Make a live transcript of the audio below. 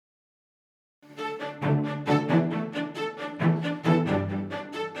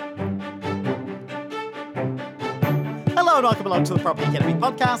and welcome along to the Property Academy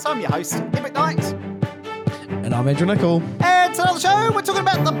podcast. I'm your host, Epic Knight. And I'm Andrew Nicol. And tonight on the show, we're talking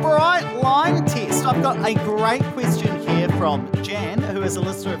about the bright line test. I've got a great question here from Jan, who is a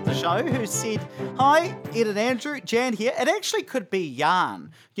listener of the show, who said, "Hi, Ed and Andrew, Jan here. It actually could be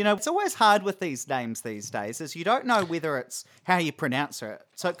Jan. You know, it's always hard with these names these days, is you don't know whether it's how you pronounce it.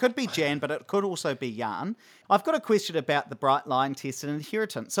 So it could be Jan, but it could also be Jan. I've got a question about the bright line test and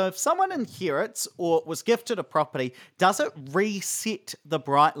inheritance. So if someone inherits or was gifted a property, does it reset the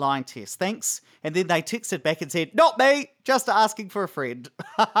bright line test? Thanks." And then they texted back and said, "Not me, just asking for a friend."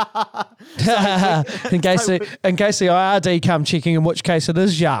 in case the IRD come checking, in which case it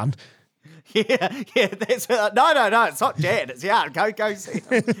is Jan. Yeah, that's no, it's not Jan, it's Jan. Go see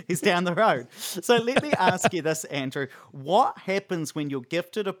him. He's down the road. So let me ask you this, Andrew. What happens when you're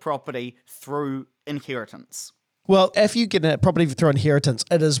gifted a property through inheritance? Well, if you get a property through inheritance,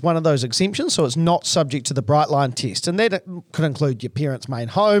 it is one of those exemptions, so it's not subject to the bright line test. And that could include your parents' main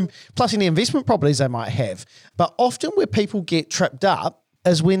home, plus any investment properties they might have. But often where people get tripped up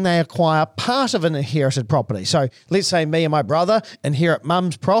is when they acquire part of an inherited property. So let's say me and my brother inherit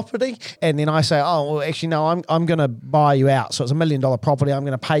mum's property, and then I say, "Oh, well, actually, no, I'm going to buy you out. So it's $1 million property. I'm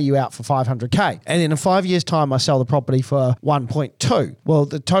going to pay you out for $500K. And then in 5 years' time, I sell the property for 1.2. Well,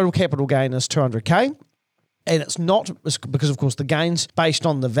 the total capital gain is $200K. And it's not because, of course, the gain's based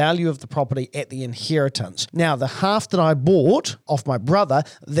on the value of the property at the inheritance. Now, the half that I bought off my brother,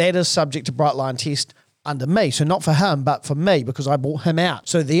 that is subject to bright line test under me. So not for him, but for me, because I bought him out.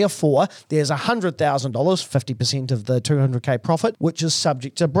 So therefore, there's $100,000, 50% of the $200K profit, which is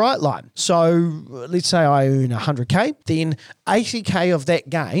subject to bright line. So let's say I earn $100K, then $80K of that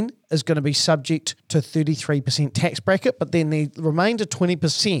gain is going to be subject to 33% tax bracket, but then the remainder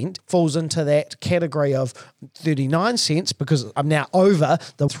 20% falls into that category of 39 cents because I'm now over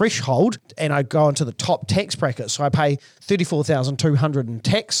the threshold and I go into the top tax bracket. So I pay $34,200 in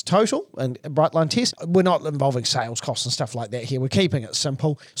tax total and bright line test. We're not involving sales costs and stuff like that here. We're keeping it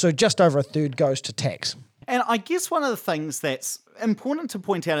simple. So just over a third goes to tax. And I guess one of the things that's important to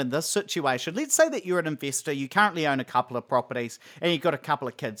point out in this situation, let's say that you're an investor, you currently own a couple of properties, and you've got a couple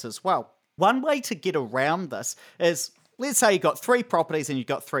of kids as well. One way to get around this is, let's say you've got 3 properties and you've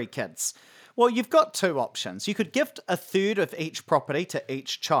got 3 kids. Well, you've got 2 options. You could gift a third of each property to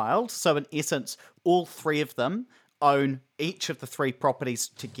each child. So in essence, all 3 of them own each of the 3 properties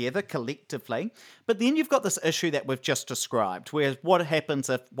together collectively. But then you've got this issue that we've just described, where what happens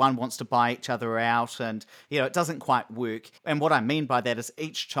if one wants to buy each other out and, it doesn't quite work. And what I mean by that is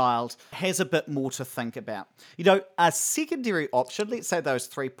each child has a bit more to think about. A secondary option, let's say those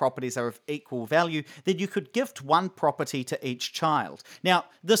 3 properties are of equal value, then you could gift 1 property to each child. Now,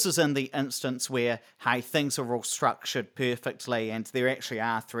 this is in the instance where, hey, things are all structured perfectly and there actually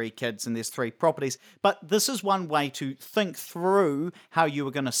are 3 kids and there's 3 properties. But this is one way to think through how you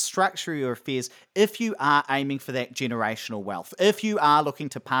are going to structure your affairs if you are aiming for that generational wealth, if you are looking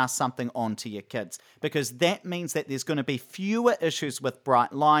to pass something on to your kids, because that means that there's going to be fewer issues with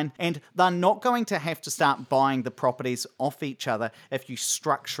bright line and they're not going to have to start buying the properties off each other if you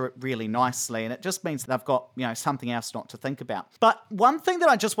structure it really nicely, and it just means they've got something else not to think about. But one thing that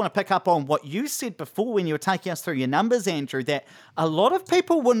I just want to pick up on what you said before when you were taking us through your numbers, Andrew, that a lot of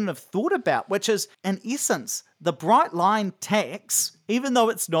people wouldn't have thought about, which is, in essence, the bright line tax, even though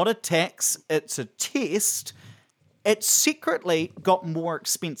it's not a tax, it's a test, it's secretly got more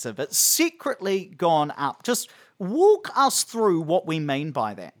expensive. It's secretly gone up. Just walk us through what we mean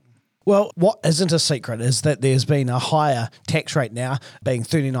by that. Well, what isn't a secret is that there's been a higher tax rate now, being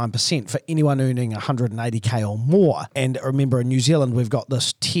 39% for anyone earning 180K or more. And remember, in New Zealand, we've got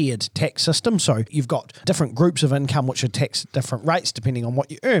this tiered tax system. So you've got different groups of income which are taxed at different rates depending on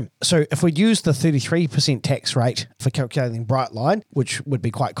what you earn. So if we use the 33% tax rate for calculating bright line, which would be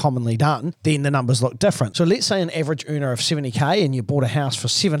quite commonly done, then the numbers look different. So let's say an average earner of 70K and you bought a house for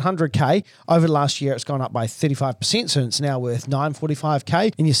 700K. Over the last year, it's gone up by 35%. So it's now worth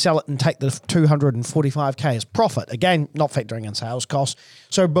 945K, and you sell it and take the 245K as profit. Again, not factoring in sales costs.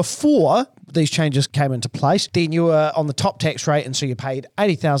 So before these changes came into place, then you were on the top tax rate, and so you paid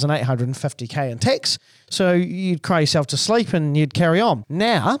 $80,850K in tax. So you'd cry yourself to sleep and you'd carry on.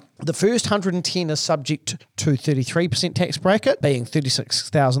 Now, the first 110 is subject to 33% tax bracket, being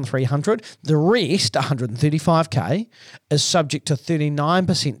 $36,300. The rest, 135K, is subject to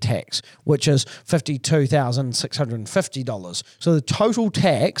 39% tax, which is $52,650. So the total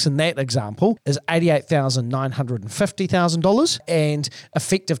tax in that example is $88,950,000, and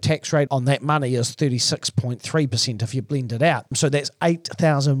effective tax rate on that money is 36.3% if you blend it out. So that's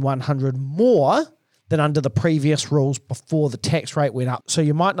 $8,100 more than under the previous rules before the tax rate went up. So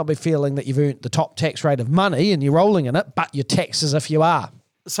you might not be feeling that you've earned the top tax rate of money and you're rolling in it, but you're taxed as if you are.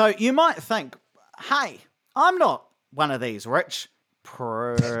 So you might think, hey, I'm not one of these rich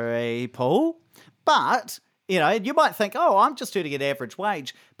people, but, you might think, oh, I'm just earning an average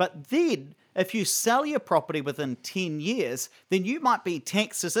wage. But then if you sell your property within 10 years, then you might be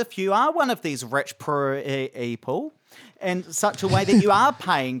taxed as if you are one of these rich people in such a way that you are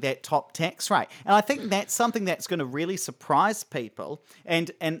paying that top tax rate. And I think that's something that's going to really surprise people.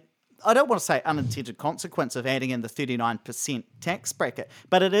 And I don't want to say unintended consequence of adding in the 39% tax bracket,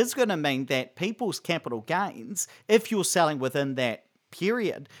 but it is going to mean that people's capital gains, if you're selling within that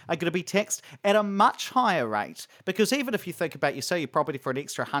period, are going to be taxed at a much higher rate. Because even if you think about you sell your property for an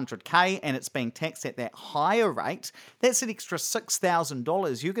extra 100K and it's being taxed at that higher rate, that's an extra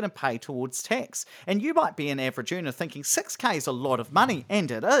 $6,000 you're going to pay towards tax. And you might be an average earner thinking 6K is a lot of money, and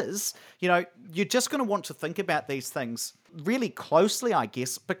it is. You're just going to want to think about these things really closely, I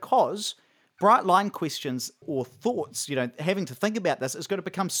guess, because bright line questions or thoughts, having to think about this is going to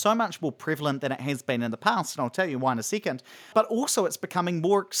become so much more prevalent than it has been in the past, and I'll tell you why in a second. But also it's becoming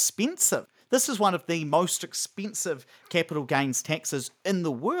more expensive. This is one of the most expensive capital gains taxes in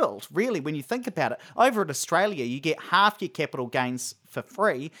the world, really, when you think about it. Over in Australia, you get half your capital gains for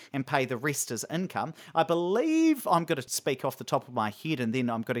free and pay the rest as income. I believe, I'm going to speak off the top of my head and then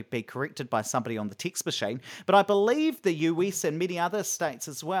I'm going to be corrected by somebody on the text machine, but I believe the US and many other states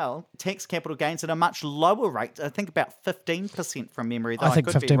as well tax capital gains at a much lower rate. I think about 15% from memory, though I think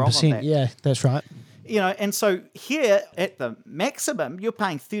could 15%, be wrong on that. yeah, that's right. And so here at the maximum, you're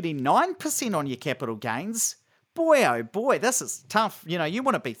paying 39% on your capital gains. Boy, oh boy, this is tough. You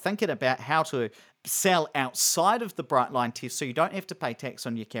want to be thinking about how to sell outside of the bright line test so you don't have to pay tax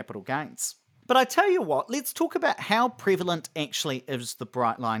on your capital gains. But I tell you what, let's talk about how prevalent actually is the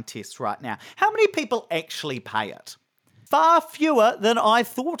bright line test right now. How many people actually pay it? Far fewer than I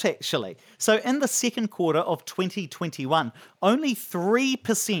thought, actually. So in the second quarter of 2021, only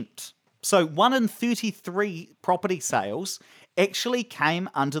 3%, so 1 in 33 property sales, actually came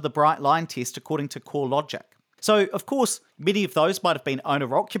under the bright line test according to CoreLogic. So, of course, many of those might have been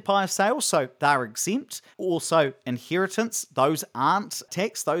owner-occupier sales, so they're exempt. Also, inheritance, those aren't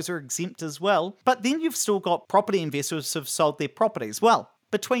taxed, those are exempt as well. But then you've still got property investors who've sold their properties. Well,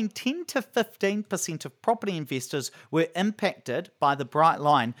 between 10 to 15% of property investors were impacted by the bright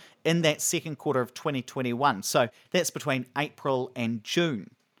line in that second quarter of 2021. So that's between April and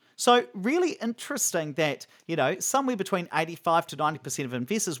June. So really interesting that, somewhere between 85 to 90% of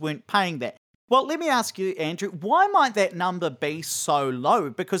investors weren't paying that. Well, let me ask you, Andrew, why might that number be so low?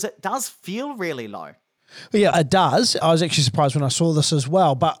 Because it does feel really low. Yeah, it does. I was actually surprised when I saw this as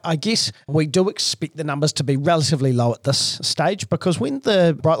well, but I guess we do expect the numbers to be relatively low at this stage because when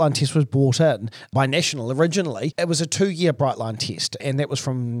the Brightline test was brought in by National originally, it was a 2-year Brightline test and that was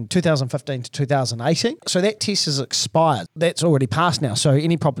from 2015 to 2018. So that test has expired. That's already passed now. So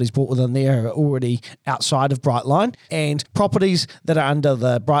any properties bought within there are already outside of Brightline, and properties that are under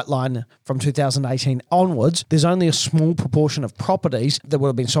the Brightline from 2018 onwards, there's only a small proportion of properties that would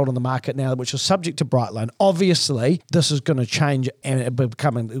have been sold on the market now which are subject to Brightline. Obviously, this is going to change and it will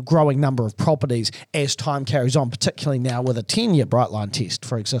become a growing number of properties as time carries on, particularly now with a 10-year Brightline test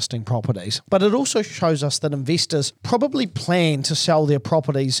for existing properties. But it also shows us that investors probably plan to sell their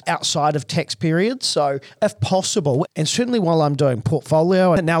properties outside of tax periods. So if possible, and certainly while I'm doing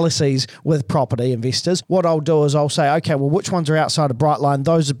portfolio analyses with property investors, what I'll do is I'll say, okay, well, which ones are outside of Brightline?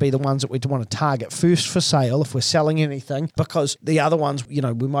 Those would be the ones that we'd want to target first for sale if we're selling anything, because the other ones, we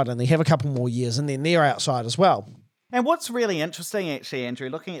might only have a couple more years and then they're outside as well. And what's really interesting, actually, Andrew,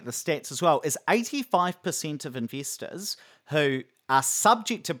 looking at the stats as well, is 85% of investors who are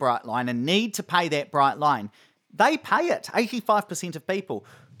subject to Brightline and need to pay that Brightline, they pay it. 85% of people.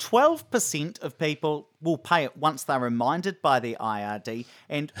 12% of people will pay it once they're reminded by the IRD,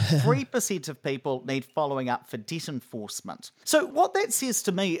 and 3% of people need following up for debt enforcement. So what that says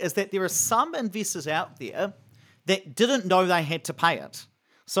to me is that there are some investors out there that didn't know they had to pay it.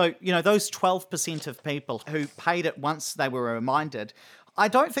 So, those 12% of people who paid it once they were reminded, I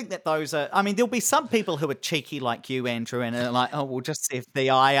don't think that those are... there'll be some people who are cheeky like you, Andrew, and are like, oh, we'll just see if the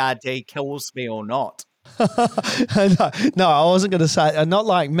IRD kills me or not. No, I wasn't going to say, not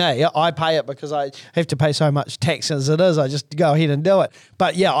like me. I pay it because I have to pay so much tax as it is. I just go ahead and do it.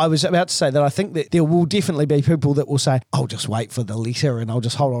 But yeah, I was about to say that I think that there will definitely be people that will say, I'll just wait for the letter and I'll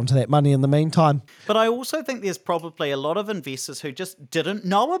just hold on to that money in the meantime. But I also think there's probably a lot of investors who just didn't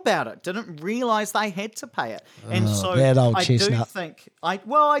know about it, didn't realise they had to pay it. And so that old I chestnut.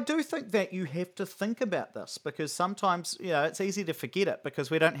 do think that you have to think about this, because sometimes, it's easy to forget it because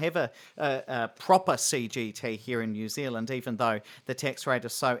we don't have a proper CGT here in New Zealand, even though the tax rate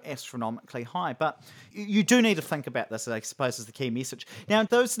is so astronomically high. But you do need to think about this, I suppose, is the key message. Now,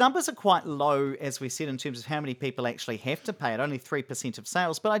 those numbers are quite low, as we said, in terms of how many people actually have to pay it, only 3% of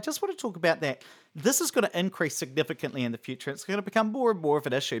sales. But I just want to talk about that. This is going to increase significantly in the future. It's going to become more and more of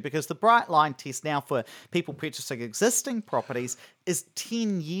an issue because the bright line test now for people purchasing existing properties is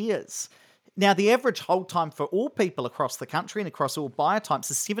 10 years. Now, the average hold time for all people across the country and across all buyer types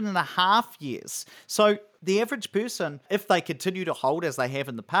is 7.5 years. So the average person, if they continue to hold as they have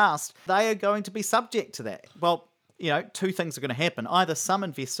in the past, they are going to be subject to that. Well, two things are going to happen. Either some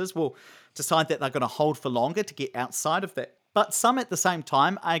investors will decide that they're going to hold for longer to get outside of that, but some at the same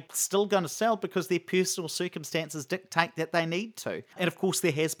time are still going to sell because their personal circumstances dictate that they need to. And of course,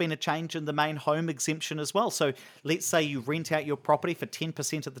 there has been a change in the main home exemption as well. So let's say you rent out your property for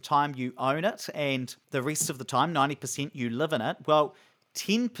 10% of the time you own it, and the rest of the time, 90%, you live in it. Well,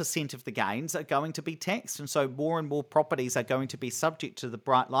 10% of the gains are going to be taxed. And so more and more properties are going to be subject to the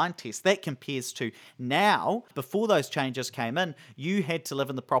bright line test. That compares to now, before those changes came in, you had to live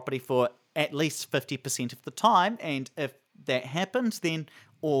in the property for at least 50% of the time. And if that happened, then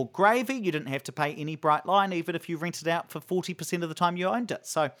all gravy, you didn't have to pay any bright line, even if you rented out for 40% of the time you owned it.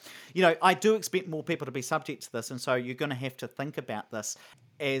 So, I do expect more people to be subject to this, and so you're going to have to think about this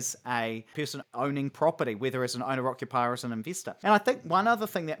as a person owning property, whether as an owner-occupier or as an investor. And I think one other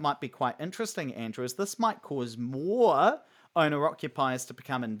thing that might be quite interesting, Andrew, is this might cause more owner-occupiers to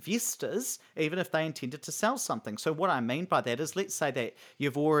become investors, even if they intended to sell something. So what I mean by that is, let's say that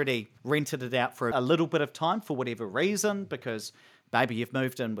you've already rented it out for a little bit of time for whatever reason, because maybe you've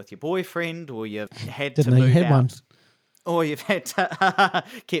moved in with your boyfriend, or you've had to move out. One. Or you've had to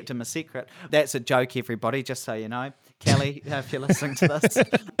kept him a secret. That's a joke, everybody, just so you know. Kelly, if you're listening to this,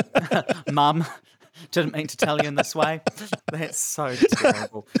 Mum, didn't mean to tell you in this way. That's so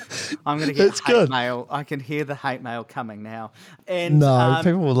terrible. I'm going to get hate mail. I can hear the hate mail coming now. And no,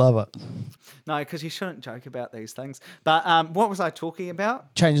 people will love it. No, because you shouldn't joke about these things. But what was I talking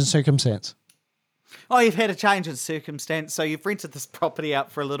about? Change in circumstance. Oh, you've had a change in circumstance, so you've rented this property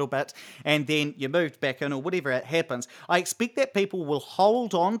out for a little bit, and then you moved back in, or whatever it happens. I expect that people will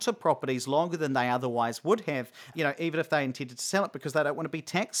hold on to properties longer than they otherwise would have, even if they intended to sell it, because they don't want to be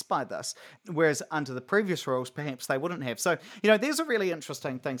taxed by this. Whereas under the previous rules, perhaps they wouldn't have. So, there's a really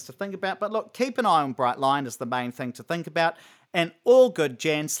interesting things to think about. But look, keep an eye on Bright Line is the main thing to think about. And all good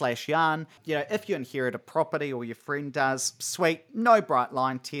Jan/Yarn, if you inherit a property or your friend does, sweet, no Bright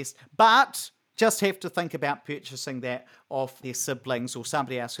Line test, but just have to think about purchasing that off their siblings or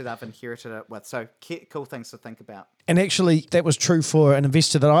somebody else who they've inherited it with. So cool things to think about. And actually, that was true for an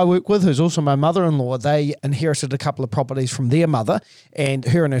investor that I work with, who's also my mother-in-law. They inherited a couple of properties from their mother, and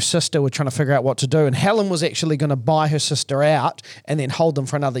her and her sister were trying to figure out what to do. And Helen was actually going to buy her sister out and then hold them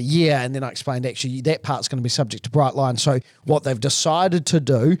for another year. And then I explained, actually, that part's going to be subject to Bright Line. So what they've decided to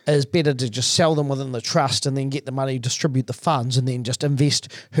do is better to just sell them within the trust and then get the money, distribute the funds, and then just invest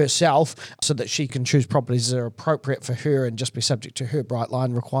herself so that she can choose properties that are appropriate for her and just be subject to her Bright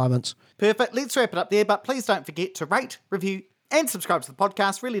Line requirements. Perfect. Let's wrap it up there, but please don't forget to rate, review, and subscribe to the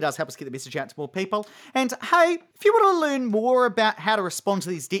podcast. Really does help us get the message out to more people. And hey, if you want to learn more about how to respond to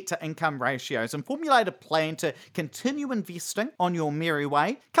these debt-to-income ratios and formulate a plan to continue investing on your merry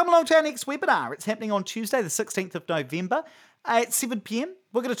way, come along to our next webinar. It's happening on Tuesday, the 16th of November at 7 p.m.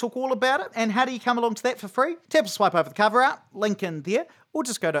 We're going to talk all about it. And how do you come along to that for free? Tap or swipe over the cover out, link in there, or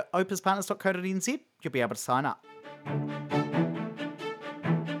just go to opuspartners.co.nz. You'll be able to sign up.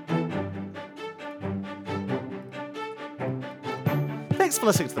 Thanks for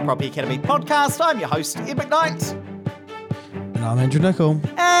listening to the Property Academy podcast. I'm your host, Ed McKnight. And I'm Andrew Nicol.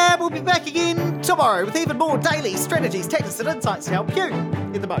 And we'll be back again tomorrow with even more daily strategies, tactics, and insights to help you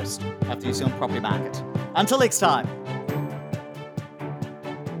get the most of the New Zealand property market. Until next time.